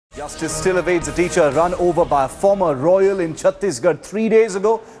Justice still awaits a teacher run over by a former royal in Chhattisgarh 3 days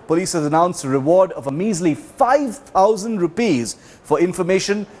ago. Police has announced a reward of a measly 5,000 rupees for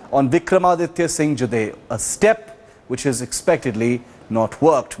information on Vikramaditya Singh Judev, a step which has expectedly not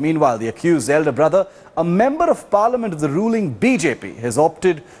worked. Meanwhile, the accused elder brother, a member of parliament of the ruling BJP, has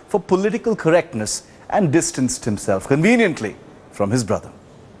opted for political correctness and distanced himself conveniently from his brother.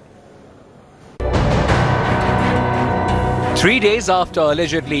 3 days after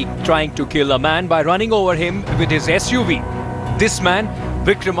allegedly trying to kill a man by running over him with his SUV, this man,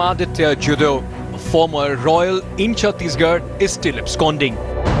 Vikramaditya Judev, a former royal in Chhattisgarh, is still absconding.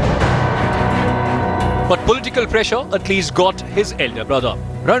 But political pressure at least got his elder brother,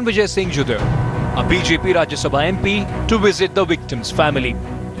 Vikramaditya Singh Judev, a BJP Rajya Sabha MP, to visit the victim's family.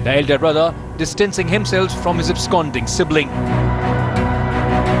 The elder brother distancing himself from his absconding sibling.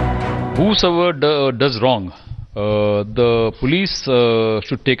 Whosoever does wrong, the police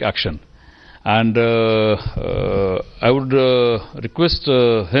should take action, and I would request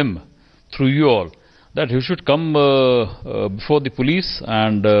him through you all that he should come before the police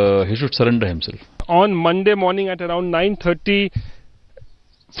and he should surrender himself. On Monday morning at around 9:30,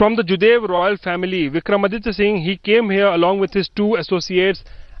 from the Judev royal family, Vikramaditya Singh, he came here along with his 2 associates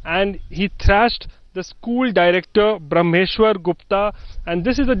and he thrashed the school director Brahmeshwar Gupta, and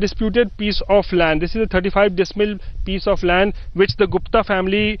this is a disputed piece of land. This is a 35 decimal piece of land which the Gupta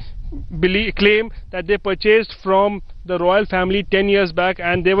family claim that they purchased from the royal family 10 years back,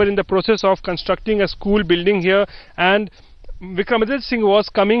 and they were in the process of constructing a school building here, and Vikramaditya Singh was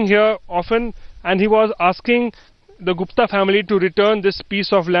coming here often and he was asking the Gupta family to return this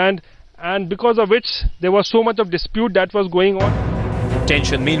piece of land, and because of which there was so much of dispute that was going on.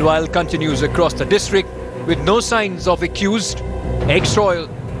 Tension meanwhile continues across the district with no signs of accused ex-royal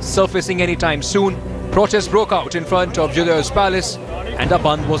surfacing anytime soon. Protests broke out in front of Judev's palace and a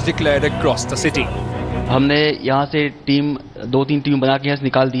ban was declared across the city. हमने यहाँ से team 2-3 team बना के यहाँ से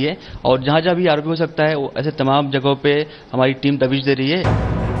निकाल दी है और जहाँ-जहाँ भी आरोपी हो सकता है ऐसे तमाम जगहों पे हमारी टीम तवीज दे रही है.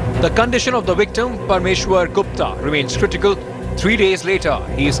 The condition of the victim, Brahmeshwar Gupta, remains critical. 3 days later,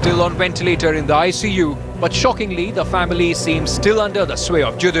 he is still on ventilator in the ICU, but shockingly, the family seems still under the sway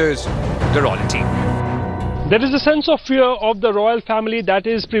of Judev's, the royalty. There is a sense of fear of the royal family that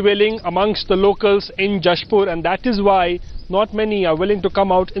is prevailing amongst the locals in Jashpur, and that is why not many are willing to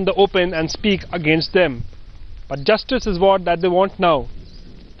come out in the open and speak against them. But justice is what that they want now.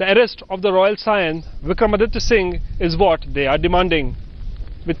 The arrest of the royal scion, Vikramaditya Singh, is what they are demanding.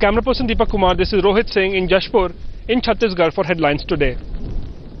 With camera person Deepak Kumar, this is Rohit Singh in Jashpur, in Chhattisgarh for Headlines Today.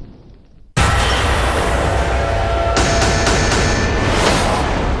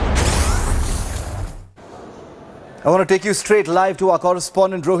 I want to take you straight live to our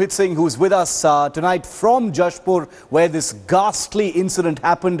correspondent Rohit Singh, who's with us tonight from Jashpur, where this ghastly incident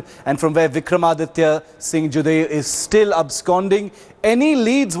happened and from where Vikramaditya Singh Judev is still absconding. Any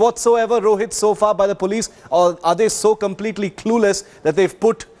leads whatsoever, Rohit, so far by the police, or are they so completely clueless that they've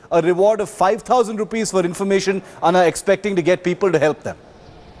put a reward of 5,000 rupees for information and are expecting to get people to help them?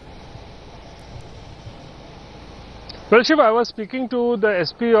 Well, Shiv, I was speaking to the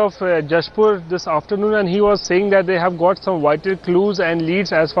SP of Jashpur this afternoon, and he was saying that they have got some vital clues and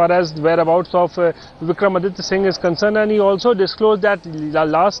leads as far as whereabouts of Vikramaditya Singh is concerned, and he also disclosed that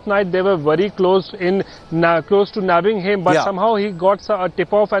last night they were very close to nabbing him, but somehow he got a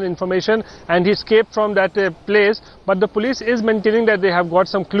tip-off and information and he escaped from that place. But the police is maintaining that they have got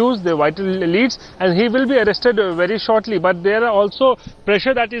some clues, the vital leads, and he will be arrested very shortly. But there are also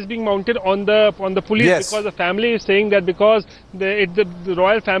pressure that is being mounted on the police, because the family is saying that because the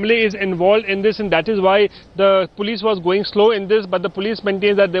royal family is involved in this, and that is why the police was going slow in this. But the police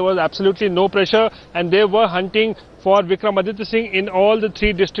maintains that there was absolutely no pressure and they were hunting for Vikramaditya Singh in all the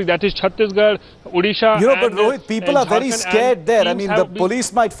 3 districts, that is Chhattisgarh, Odisha. But Rohit, people are very scared there. I mean, the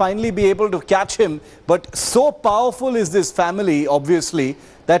police might finally be able to catch him, but so powerful is this family, obviously,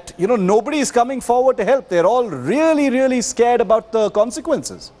 that, nobody is coming forward to help. They're all really, really scared about the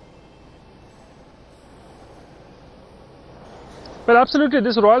consequences. Well, absolutely.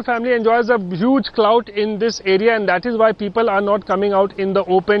 This royal family enjoys a huge clout in this area, and that is why people are not coming out in the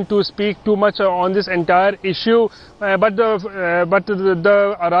open to speak too much on this entire issue. But the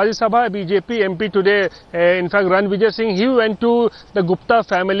Rajya Sabha BJP MP today, in fact, Vikramaditya Singh, he went to the Gupta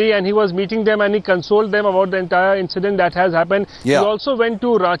family and he was meeting them and he consoled them about the entire incident that has happened. He also went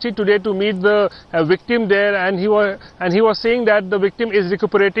to Ranchi today to meet the victim there, and he was saying that the victim is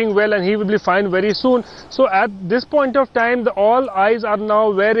recuperating well and he will be fine very soon. So at this point of time, all eyes are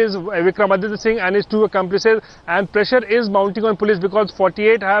now where is Vikramaditya Singh and his two accomplices, and pressure is mounting on police because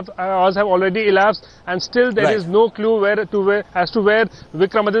 48 hours have already elapsed and still there is no clue as to where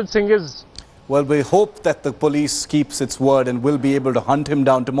Vikramaditya Singh is. Well, we hope that the police keeps its word and will be able to hunt him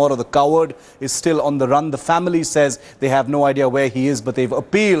down tomorrow. The coward is still on the run. The family says they have no idea where he is, but they've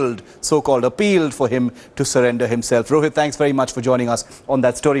appealed, so-called appealed for him to surrender himself. Rohit, thanks very much for joining us on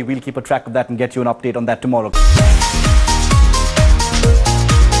that story. We'll keep a track of that and get you an update on that tomorrow.